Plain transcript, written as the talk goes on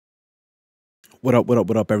What up, what up,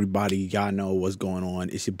 what up, everybody? Y'all know what's going on.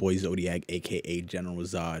 It's your boy Zodiac, aka General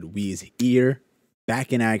Zod. We is here,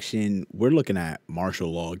 back in action. We're looking at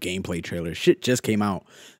martial law gameplay trailer. Shit just came out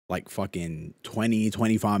like fucking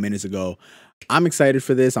 25 minutes ago. I'm excited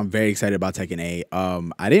for this. I'm very excited about Tekken 8.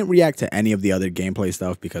 I didn't react to any of the other gameplay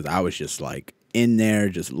stuff because I was just like in there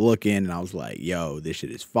just looking, and I was like, yo, this shit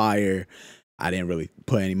is fire. I didn't really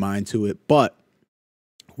put any mind to it, but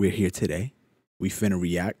we're here today. We finna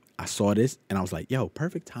react. I saw this and I was like, yo,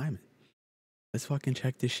 perfect timing. Let's fucking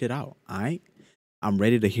check this shit out. All right. I'm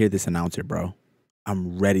ready to hear this announcer, bro.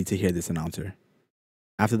 I'm ready to hear this announcer.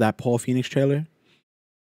 After that Paul Phoenix trailer,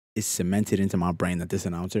 it's cemented into my brain that this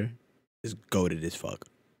announcer is goated as fuck.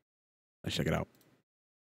 Let's check it out.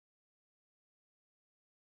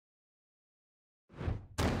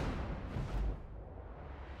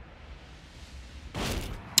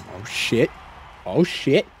 Oh shit. Oh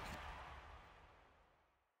shit.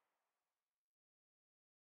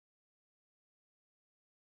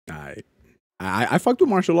 I fucked with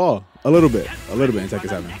martial law a little bit in Tekken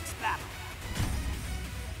 7.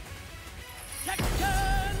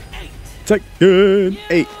 Tekken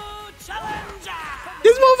 8.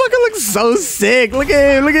 This motherfucker looks so sick. Look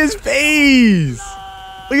at him. Look at his face.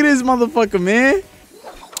 Look at this motherfucker, man.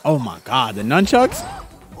 Oh my god, the nunchucks.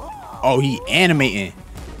 Oh, he animating.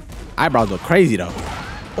 Eyebrows look crazy though.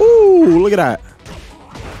 Ooh, look at that.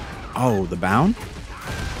 Oh, the bound.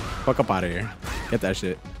 Fuck up out of here. Get that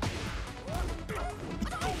shit.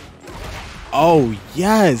 Oh,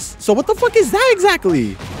 yes. So what the fuck is that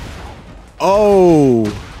exactly? Oh.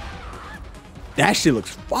 That shit looks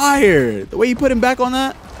fire. The way you put him back on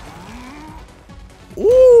that.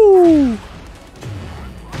 Ooh.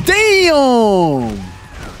 Damn.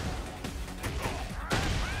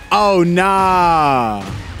 Oh, nah.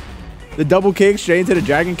 The double kick straight into the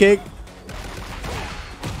dragon kick.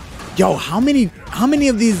 Yo, how many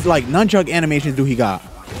of these like nunchuck animations do he got?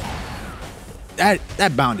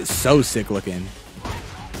 That bound is so sick looking.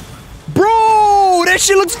 Bro, that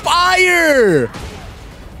shit looks fire.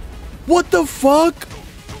 What the fuck?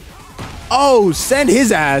 Oh, send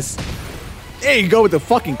his ass. There you go with the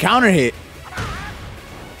fucking counter hit.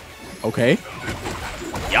 Okay.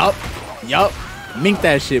 Yup. Mink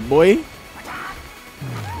that shit, boy.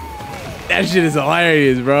 That shit is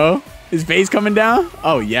hilarious, bro. His face coming down?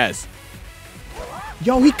 Oh, yes.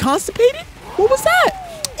 Yo, he constipated? What was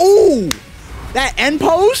that? Ooh. That end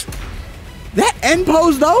pose? That end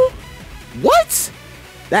pose, though? What?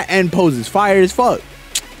 That end pose is fire as fuck.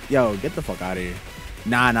 Yo, get the fuck out of here.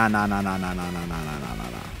 Nah.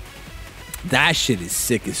 That shit is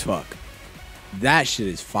sick as fuck. That shit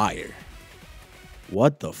is fire.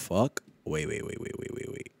 What the fuck? Wait.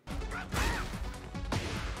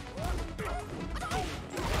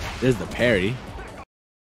 There's the parry.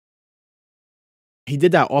 He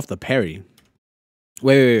did that off the parry.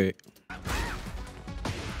 Wait.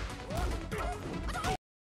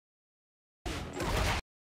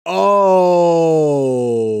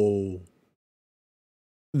 Oh,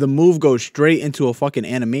 the move goes straight into a fucking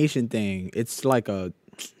animation thing. It's like a,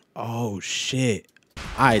 oh shit.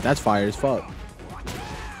 All right, that's fire as fuck.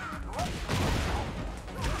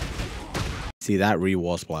 See, that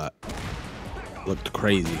re-wall splat looked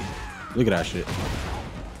crazy. Look at that shit.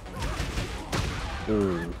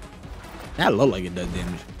 Ooh. That looked like it does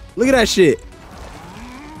damage. Look at that shit.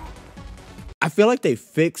 I feel like they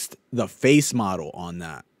fixed the face model on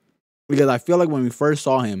that. Because I feel like when we first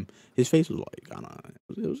saw him, his face was like, I don't know,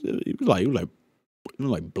 he was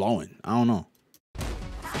like blowing. I don't know.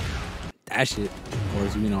 That shit, of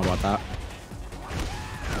course, we know about that.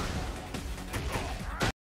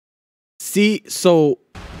 See, so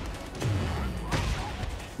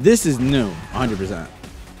this is new, 100%.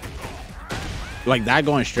 Like that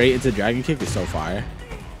going straight into dragon kick is so fire.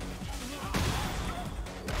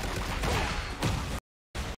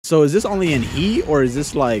 So is this only in heat, or is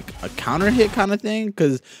this like a counter hit kind of thing?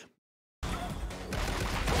 Because I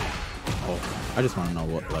just want to know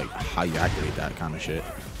what, like, how you activate that kind of shit.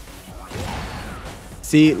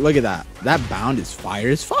 See, look at that. That bound is fire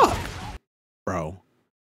as fuck, bro.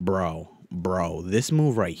 This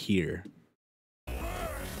move right here,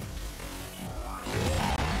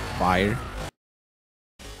 fire.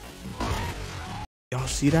 Y'all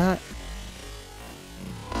see that?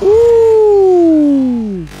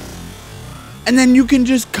 Ooh. And then you can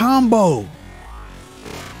just combo.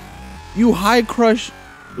 You high crush,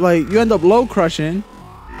 like you end up low crushing,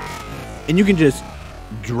 and you can just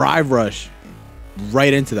drive rush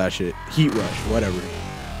right into that shit. Heat rush, whatever.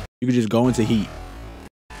 You can just go into heat.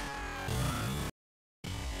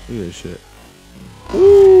 Look at this shit.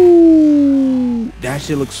 Ooh. That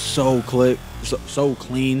shit looks so click, so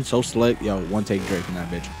clean, so slick. Yo, one take Drake from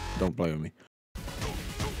that bitch. Don't play with me.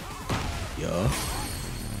 Yo.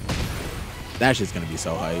 That shit's gonna be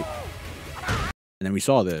so hype. And then we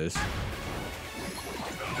saw this.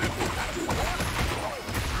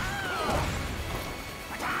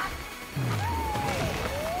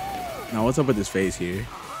 Now, what's up with his face here?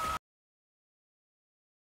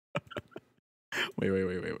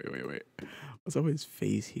 Wait. What's up with his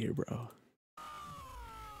face here, bro?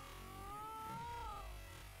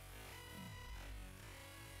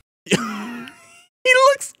 He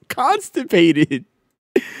looks constipated.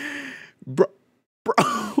 Bro.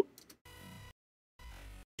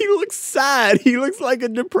 He looks sad. He looks like a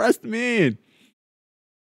depressed man.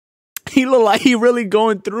 He look like he really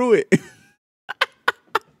going through it.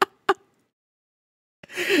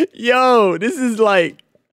 Yo, this is like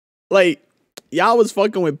y'all was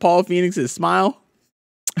fucking with Paul Phoenix's smile.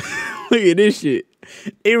 Look at this shit.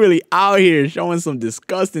 It really out here showing some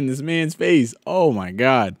disgust in this man's face. Oh my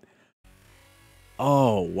God.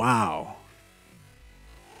 Oh, wow.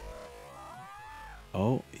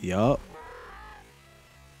 Oh, yup.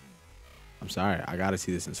 I'm sorry. I gotta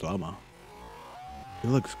see this in slow-mo. He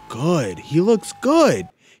looks good. He looks good.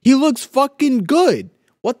 He looks fucking good.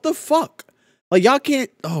 What the fuck? Like, y'all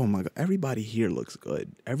can't. Oh my God. Everybody here looks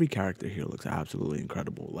good. Every character here looks absolutely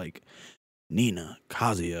incredible. Like, Nina,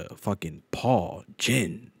 Kazuya, fucking Paul,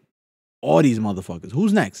 Jin. All these motherfuckers.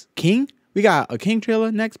 Who's next? King? We got a King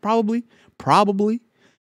trailer next, probably. Probably.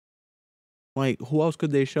 Like, who else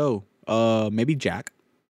could they show? Maybe Jack.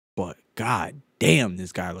 But God damn,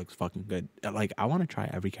 this guy looks fucking good. Like, I want to try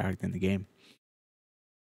every character in the game.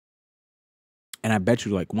 And I bet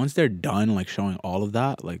you, like, once they're done, like, showing all of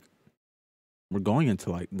that, like, we're going into,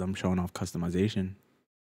 like, them showing off customization.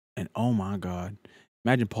 And oh my God.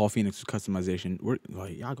 Imagine Paul Phoenix's customization. We're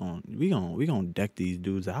like, we gonna deck these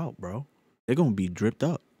dudes out, bro. They're gonna be dripped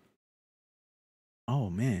up. Oh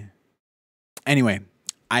man. Anyway,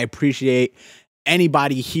 I appreciate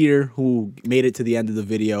anybody here who made it to the end of the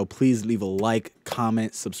video. Please leave a like,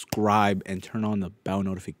 comment, subscribe, and turn on the bell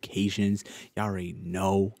notifications. Y'all already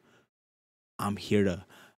know I'm here to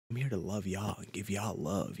love y'all and give y'all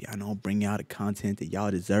love. Y'all know, bring y'all the content that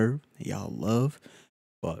y'all deserve, that y'all love.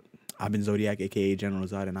 But I've been Zodiac, aka General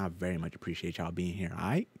Zod, and I very much appreciate y'all being here. All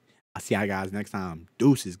right, I'll see y'all guys next time.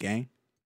 Deuces, gang.